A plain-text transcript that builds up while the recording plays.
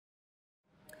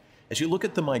As you look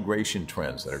at the migration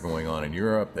trends that are going on in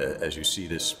Europe, as you see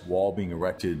this wall being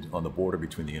erected on the border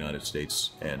between the United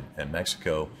States and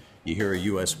Mexico, you hear a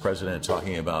U.S. president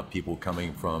talking about people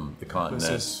coming from the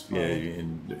continent,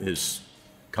 in his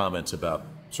comments about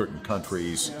certain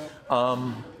countries.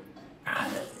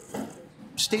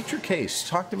 State your case.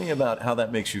 Talk to me about how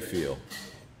that makes you feel.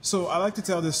 So I like to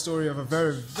tell this story of a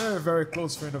very, very, very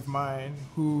close friend of mine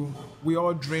who we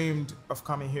all dreamed of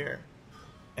coming here,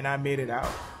 and I made it out.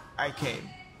 I came.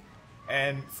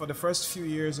 And for the first few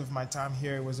years of my time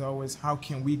here, it was always, how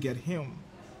can we get him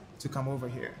to come over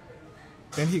here?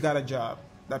 Then he got a job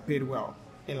that paid well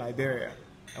in Liberia,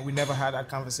 and we never had that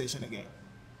conversation again.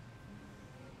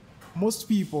 Most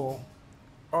people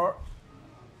are,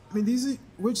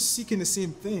 we're seeking the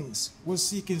same things. We're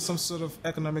seeking some sort of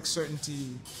economic certainty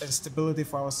and stability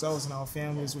for ourselves and our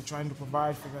families. We're trying to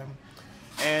provide for them.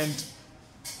 And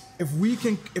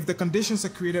if the conditions are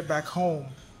created back home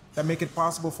that make it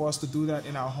possible for us to do that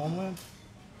in our homeland,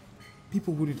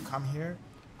 people wouldn't come here.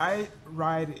 I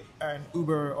ride an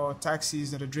Uber or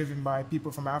taxis that are driven by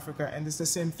people from Africa, and it's the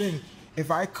same thing. If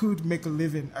I could make a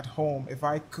living at home, if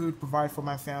I could provide for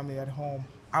my family at home,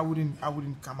 I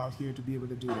wouldn't come out here to be able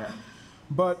to do that.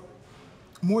 But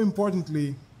more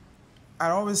importantly,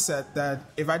 I always said that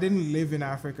if I didn't live in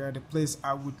Africa, the place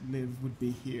I would live would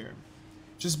be here.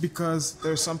 Just because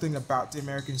there's something about the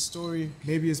American story.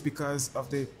 Maybe it's because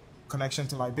of the connection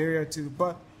to Liberia too,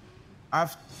 but I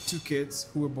have 2 kids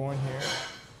who were born here.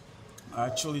 I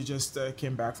actually just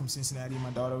came back from Cincinnati.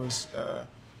 My daughter was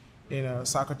in a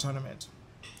soccer tournament.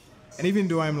 And even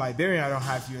though I'm Liberian, I don't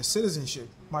have US citizenship.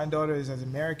 My daughter is as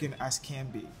American as can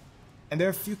be. And there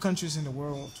are a few countries in the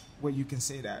world where you can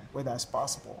say that, where that's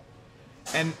possible.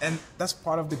 And that's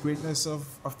part of the greatness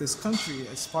of this country.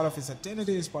 It's part of its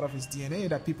identity, it's part of its DNA,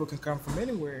 that people can come from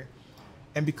anywhere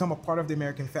and become a part of the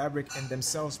American fabric and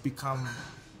themselves become,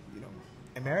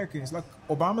 Americans. Like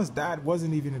Obama's dad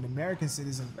wasn't even an American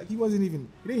citizen. Like he didn't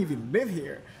even live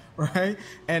here, right?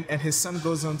 And his son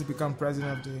goes on to become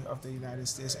president of the United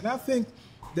States. And I think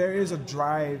there is a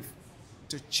drive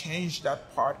to change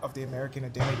that part of the American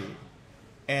identity.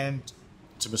 And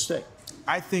it's a mistake.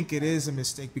 I think it is a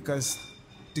mistake because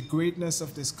the greatness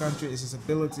of this country is its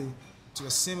ability to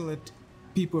assimilate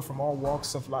people from all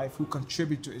walks of life who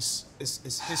contribute to its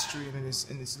history, and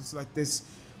it's like this.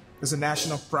 There's a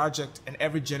national project, and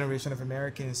every generation of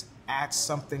Americans adds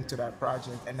something to that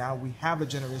project. And now we have a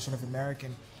generation of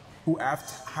Americans who,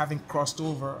 after having crossed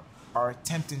over, are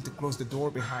attempting to close the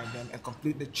door behind them and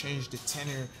completely change the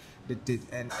tenor,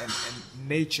 and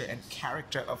nature and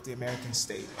character of the American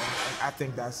state. And I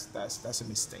think that's a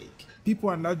mistake. People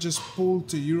are not just pulled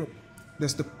to Europe.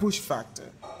 There's the push factor.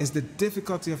 It's the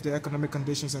difficulty of the economic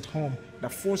conditions at home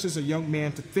that forces a young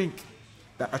man to think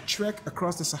that a trek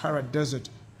across the Sahara Desert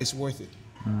is worth it.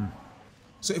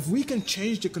 So if we can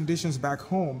change the conditions back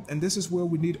home, and this is where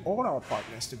we need all our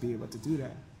partners to be able to do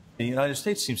that. The United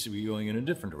States seems to be going in a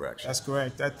different direction. That's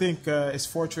correct. I think it's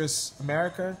Fortress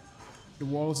America. The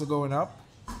walls are going up.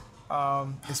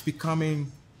 It's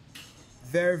becoming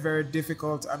very, very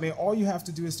difficult. I mean, all you have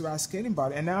to do is to ask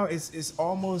anybody. And now it's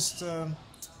almost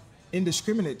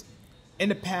indiscriminate. In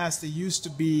the past, it used to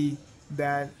be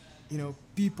that,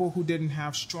 people who didn't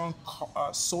have strong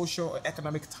social or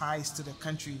economic ties to the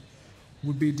country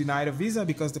would be denied a visa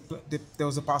because there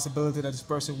was a possibility that this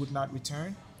person would not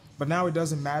return. But now it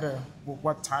doesn't matter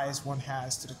what ties one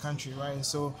has to the country, right? And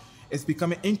so it's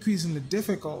becoming increasingly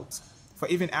difficult for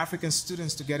even African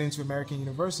students to get into American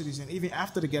universities. And even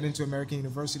after they get into American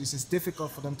universities, it's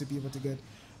difficult for them to be able to get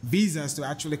visas to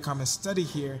actually come and study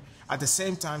here. At the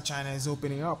same time, China is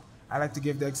opening up. I like to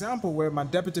give the example where my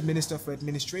deputy minister for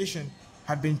administration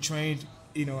had been trained,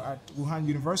 at Wuhan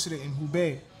University in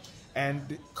Hubei, and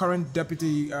the current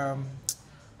deputy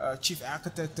chief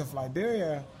architect of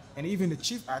Liberia and even the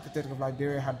chief architect of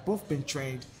Liberia had both been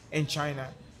trained in China.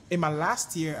 In my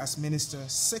last year as minister,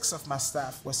 6 of my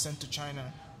staff were sent to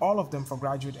China, all of them for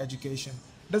graduate education.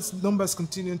 Those numbers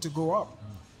continuing to go up.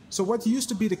 So what used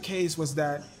to be the case was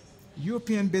that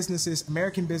European businesses,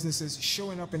 American businesses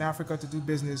showing up in Africa to do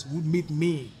business would meet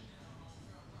me.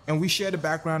 And we shared the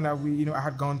background that I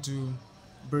had gone to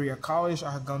Berea College,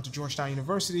 I had gone to Georgetown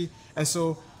University. And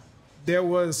so there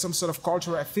was some sort of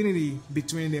cultural affinity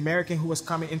between the American who was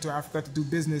coming into Africa to do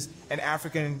business and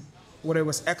African, whether it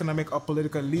was economic or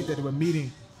political elite that they were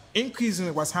meeting.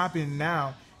 Increasingly what's happening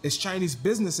now is Chinese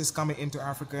businesses coming into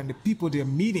Africa, and the people they're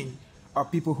meeting are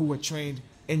people who were trained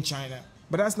in China.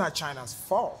 But that's not China's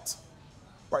fault.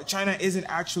 Right? China isn't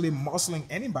actually muscling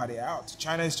anybody out.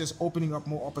 China is just opening up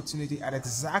more opportunity at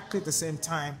exactly the same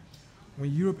time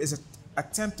when Europe is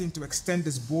attempting to extend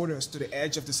its borders to the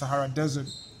edge of the Saharan Desert,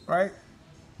 right?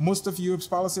 Most of Europe's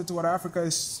policy toward Africa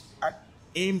is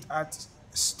aimed at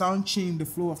staunching the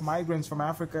flow of migrants from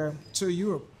Africa to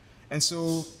Europe. And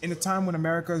so in a time when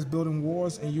America is building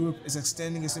wars and Europe is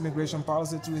extending its immigration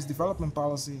policy to its development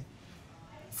policy,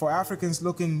 for Africans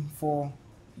looking for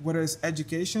whether it's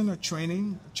education or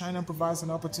training, China provides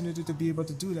an opportunity to be able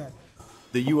to do that.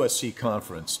 The USC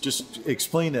conference, just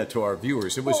explain that to our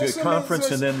viewers. It was a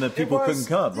conference and then the people couldn't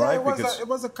come, right? It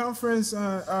was a conference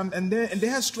and they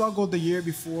had struggled the year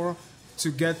before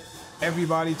to get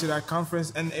everybody to that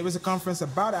conference, and it was a conference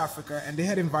about Africa, and they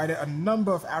had invited a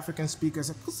number of African speakers.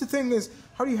 Because the thing is,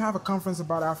 how do you have a conference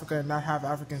about Africa and not have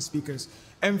African speakers?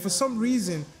 And for some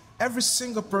reason, every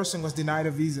single person was denied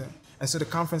a visa, and so the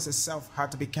conference itself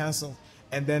had to be canceled.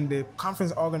 And then the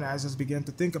conference organizers began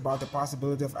to think about the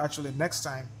possibility of actually next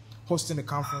time hosting a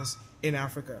conference in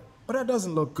Africa. But that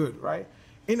doesn't look good, right?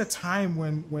 In a time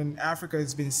when Africa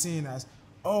has been seen as,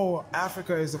 oh,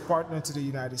 Africa is a partner to the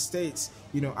United States.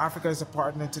 You know, Africa is a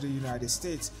partner to the United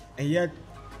States. And yet,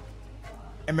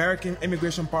 American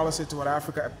immigration policy toward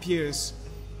Africa appears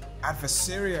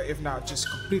adversarial, if not just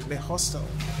completely hostile.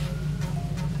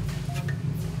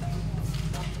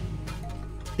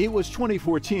 It was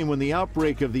 2014 when the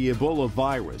outbreak of the Ebola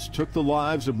virus took the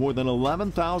lives of more than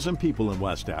 11,000 people in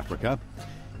West Africa.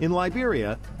 In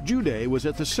Liberia, Gyude was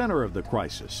at the center of the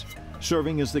crisis,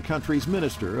 serving as the country's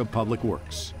Minister of Public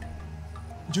Works.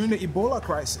 During the Ebola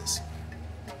crisis,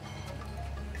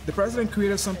 the president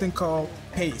created something called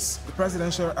PACE, the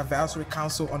Presidential Advisory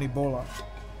Council on Ebola.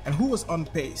 And who was on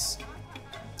PACE?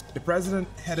 The president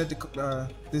headed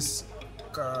this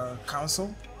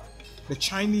council. The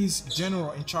Chinese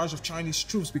general in charge of Chinese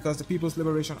troops, because the People's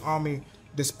Liberation Army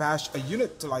dispatched a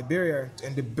unit to Liberia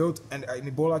and they built an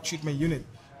Ebola treatment unit.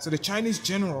 So the Chinese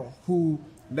general who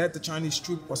led the Chinese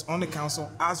troop was on the council,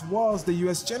 as was the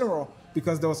U.S. general,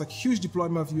 because there was a huge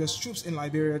deployment of U.S. troops in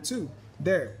Liberia too.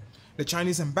 There, the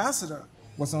Chinese ambassador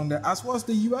was on there, as was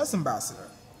the U.S. ambassador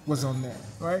was on there,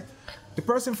 right? The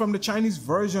person from the Chinese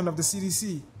version of the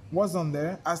CDC was on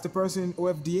there, as the person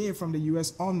OFDA from the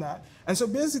U.S. on that. And so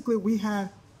basically we had,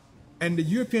 and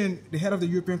the head of the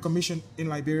European Commission in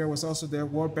Liberia was also there,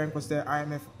 World Bank was there,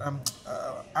 IMF,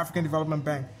 African Development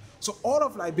Bank. So all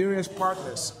of Liberia's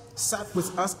partners sat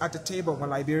with us at the table when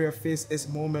Liberia faced its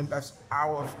moment as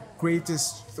our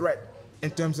greatest threat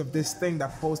in terms of this thing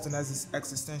that posed as its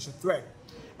existential threat.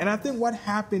 And I think what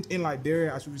happened in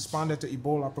Liberia as we responded to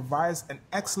Ebola provides an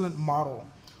excellent model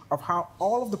of how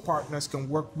all of the partners can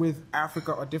work with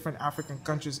Africa or different African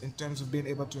countries in terms of being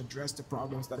able to address the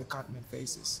problems that the continent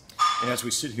faces. And as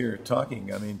we sit here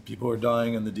talking, I mean, people are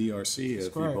dying in the DRC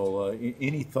of Ebola.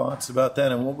 Any thoughts about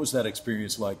that? And what was that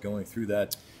experience like going through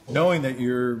that, knowing that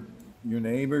your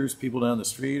neighbors, people down the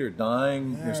street are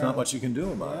dying, there's not much you can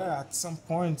do about it? Yeah, at some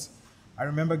point, I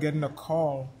remember getting a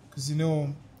call, because, you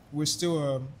know, we're still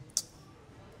a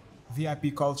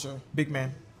VIP culture, big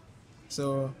man.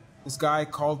 So this guy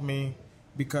called me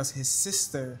because his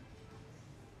sister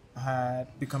had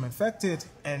become infected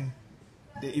and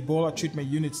the Ebola treatment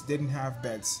units didn't have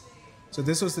beds. So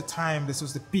this was the time, this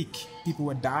was the peak. People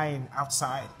were dying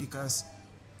outside because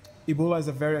Ebola is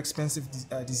a very expensive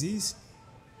disease.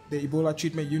 The Ebola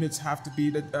treatment units have to be,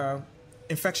 the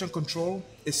infection control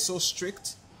is so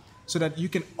strict so that you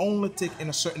can only take in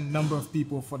a certain number of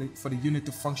people for the unit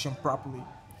to function properly.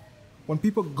 When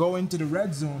people go into the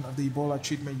red zone of the Ebola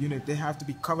treatment unit, they have to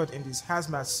be covered in these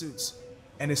hazmat suits.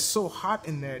 And it's so hot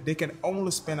in there, they can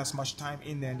only spend as much time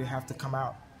in there and they have to come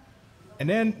out. And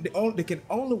then they can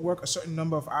only work a certain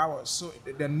number of hours. So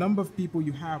the number of people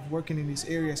you have working in these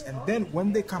areas, and then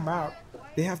when they come out,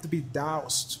 they have to be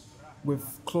doused with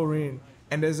chlorine.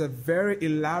 And there's a very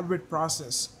elaborate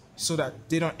process so that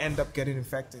they don't end up getting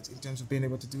infected in terms of being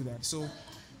able to do that. So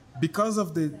because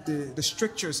of the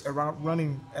strictures around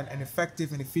running an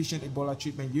effective and efficient Ebola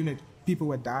treatment unit, people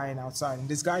were dying outside. And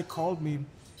this guy called me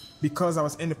because I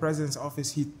was in the president's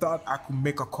office. He thought I could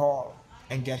make a call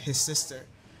and get his sister.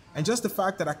 And just the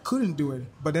fact that I couldn't do it,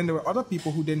 but then there were other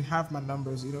people who didn't have my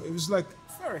numbers, you know, it was like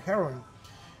very harrowing.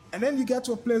 And then you get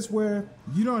to a place where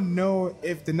you don't know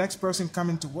if the next person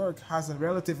coming to work has a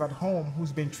relative at home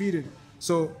who's been treated.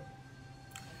 So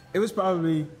it was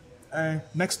probably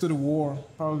next to the war,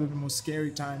 probably the most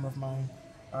scary time of my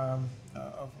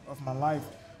life.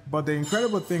 But the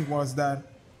incredible thing was that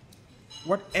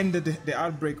what ended the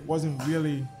outbreak wasn't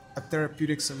really a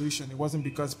therapeutic solution. It wasn't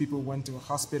because people went to a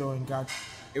hospital and got,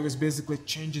 it was basically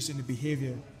changes in the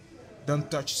behavior. Don't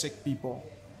touch sick people.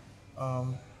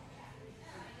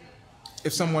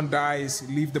 If someone dies,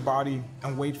 leave the body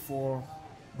and wait for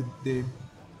the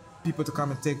people to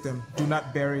come and take them. Do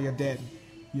not bury your dead.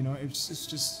 You know, it's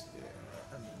just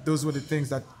those were the things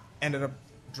that ended up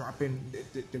dropping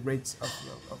the rates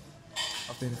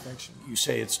of the infection. You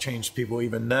say it's changed people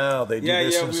even now. They do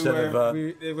this yeah, instead of.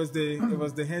 It was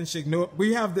the handshake. No,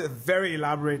 we have the very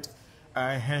elaborate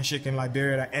handshake in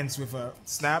Liberia that ends with a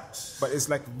snap, but it's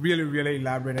like really, really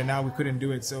elaborate. And now we couldn't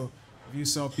do it. So if you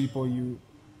saw people, you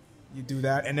do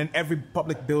that. And then every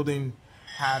public building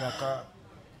had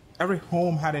every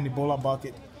home had an Ebola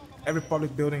bucket. Every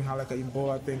public building had like an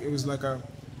Ebola thing. It was like a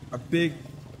big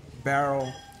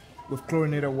barrel with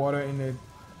chlorinated water in it.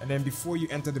 And then before you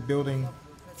enter the building,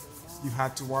 you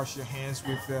had to wash your hands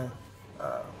with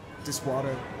this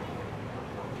water.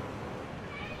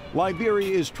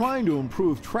 Liberia is trying to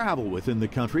improve travel within the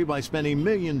country by spending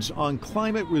millions on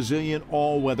climate-resilient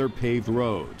all-weather paved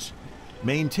roads.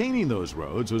 Maintaining those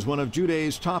roads was one of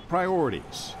Gyude's top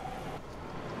priorities.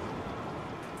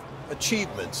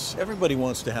 Achievements. Everybody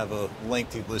wants to have a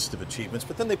lengthy list of achievements,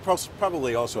 but then they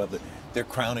probably also have their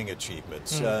crowning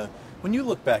achievements. When you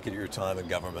look back at your time in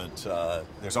government,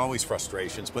 there's always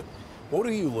frustrations, but what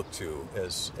do you look to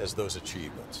as those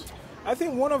achievements? I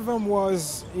think one of them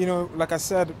was, you know, like I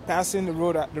said, passing the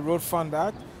Road Fund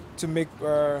Act to make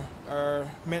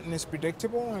maintenance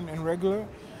predictable and regular.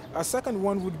 A second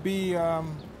one would be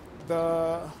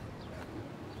the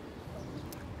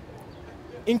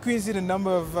increasing the number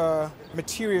of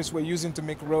materials we're using to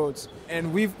make roads.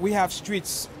 And we have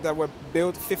streets that were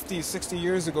built 50, 60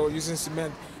 years ago using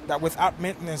cement that without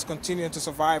maintenance continue to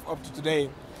survive up to today.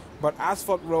 But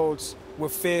asphalt roads will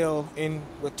fail in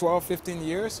 12, 15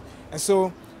 years. And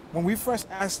so when we first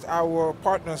asked our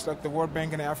partners like the World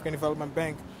Bank and the African Development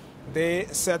Bank, they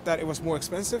said that it was more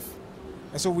expensive.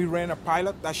 And so we ran a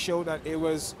pilot that showed that it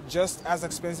was just as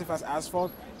expensive as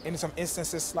asphalt, in some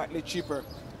instances slightly cheaper,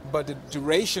 but the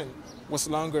duration was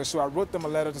longer. So I wrote them a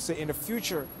letter to say, in the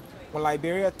future, when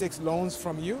Liberia takes loans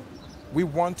from you, we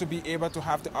want to be able to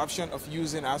have the option of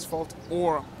using asphalt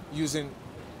or using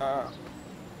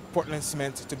Portland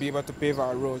cement to be able to pave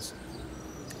our roads.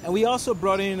 And we also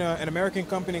brought in an American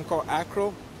company called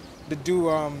Acro to do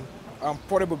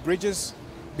portable bridges,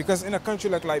 because in a country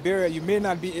like Liberia, you may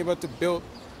not be able to build,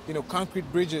 you know, concrete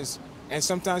bridges, and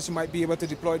sometimes you might be able to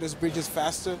deploy those bridges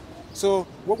faster. So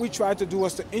what we tried to do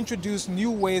was to introduce new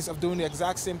ways of doing the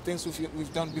exact same things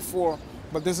we've done before.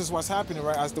 But this is what's happening,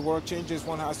 right? As the world changes,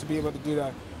 one has to be able to do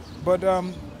that. But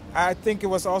I think it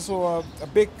was also a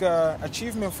big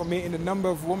achievement for me in the number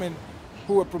of women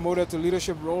who were promoted to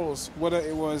leadership roles, whether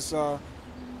it was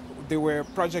they were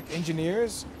project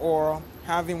engineers or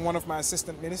having one of my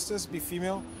assistant ministers be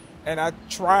female. And I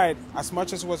tried as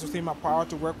much as it was within my power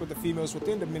to work with the females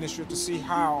within the ministry to see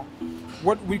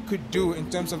what we could do in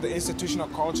terms of the institutional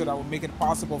culture that would make it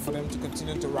possible for them to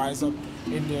continue to rise up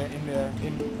in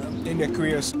their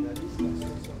careers.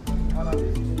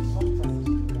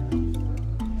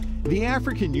 The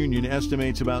African Union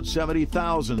estimates about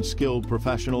 70,000 skilled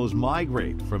professionals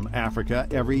migrate from Africa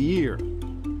every year.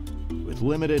 With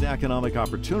limited economic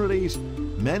opportunities,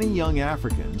 many young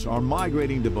Africans are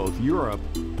migrating to both Europe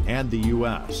and the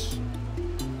U.S.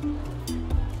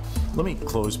 Let me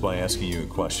close by asking you a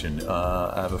question.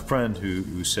 I have a friend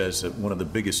who says that one of the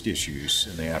biggest issues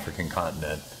in the African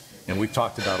continent, and we've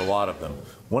talked about a lot of them,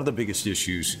 one of the biggest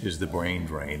issues is the brain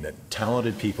drain, that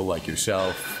talented people like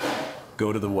yourself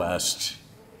go to the West,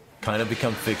 kind of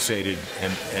become fixated,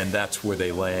 and that's where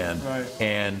they land. Right.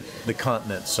 And the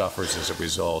continent suffers as a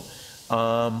result.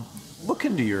 Look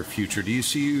into your future. Do you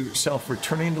see yourself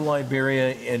returning to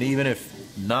Liberia, and even if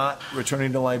not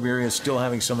returning to Liberia, still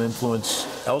having some influence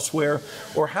elsewhere?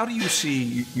 Or how do you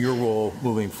see your role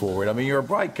moving forward? I mean, you're a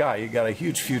bright guy. You got a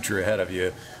huge future ahead of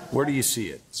you. Where do you see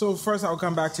it? So first, I'll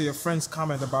come back to your friend's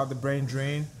comment about the brain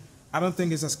drain. I don't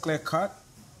think it's as clear-cut.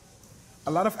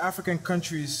 A lot of African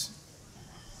countries,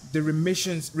 the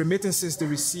remittances they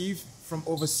receive from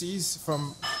overseas,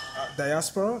 from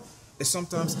diaspora, is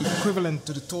sometimes equivalent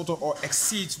to the total or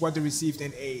exceeds what they received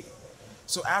in aid.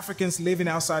 So Africans living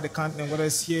outside the continent, whether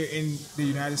it's here in the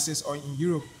United States or in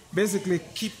Europe, basically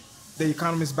keep the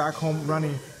economies back home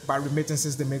running by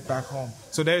remittances they make back home.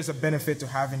 So there is a benefit to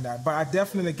having that. But I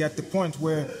definitely get the point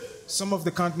where some of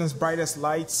the continent's brightest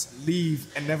lights leave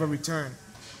and never return.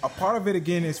 A part of it,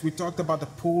 again, is we talked about the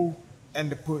pull and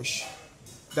the push.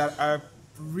 That I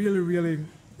really,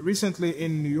 recently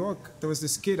in New York, there was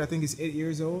this kid, I think he's 8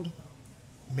 years old,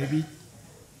 maybe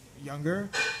younger,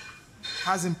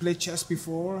 hasn't played chess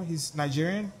before. He's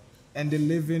Nigerian, and they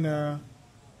lived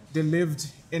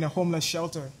in a homeless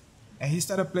shelter. And he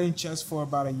started playing chess for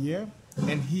about a year,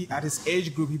 and at his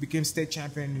age group, he became state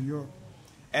champion in New York.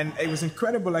 And it was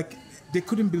incredible. Like, they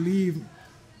couldn't believe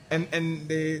And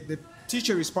the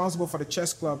teacher responsible for the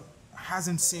chess club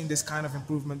hasn't seen this kind of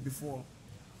improvement before.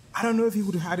 I don't know if he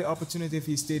would have had the opportunity if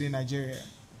he stayed in Nigeria.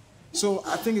 So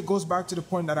I think it goes back to the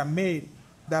point that I made,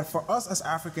 that for us as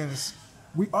Africans,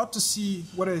 we ought to see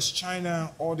whether it's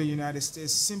China or the United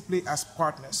States simply as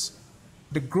partners.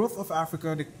 The growth of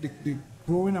Africa, the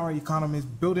growing our economies,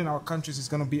 building our countries is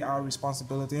going to be our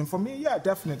responsibility. And for me, yeah,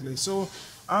 definitely. So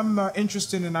I'm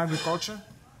interested in agriculture.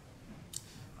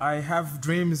 I have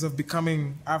dreams of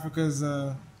becoming Africa's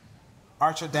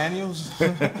Archer Daniels.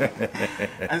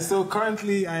 And so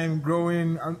currently I am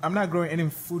growing, I'm not growing any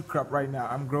food crop right now.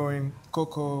 I'm growing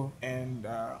cocoa and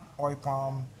oil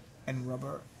palm and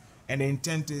rubber. And the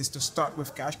intent is to start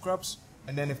with cash crops.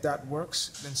 And then if that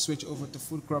works, then switch over to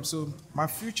food crops. So my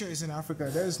future is in Africa.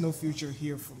 There is no future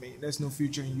here for me. There's no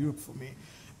future in Europe for me.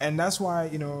 And that's why,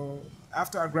 you know,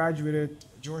 after I graduated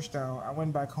Georgetown, I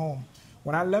went back home.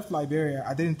 When I left Liberia,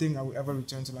 I didn't think I would ever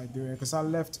return to Liberia because I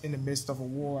left in the midst of a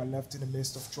war. I left in the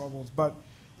midst of troubles. But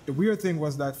the weird thing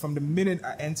was that from the minute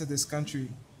I entered this country,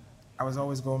 I was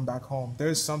always going back home.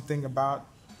 There's something about,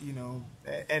 you know,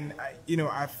 and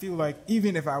I feel like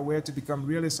even if I were to become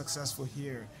really successful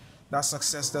here, that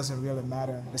success doesn't really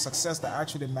matter. The success that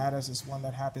actually matters is one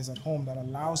that happens at home, that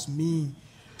allows me,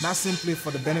 not simply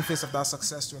for the benefits of that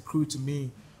success to accrue to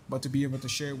me, but to be able to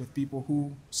share it with people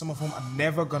who, some of whom are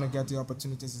never going to get the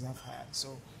opportunities that I've had.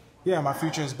 So, yeah, my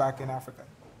future is back in Africa.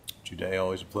 Gyude,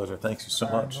 always a pleasure. Thanks you so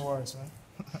much. No worries,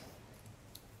 man.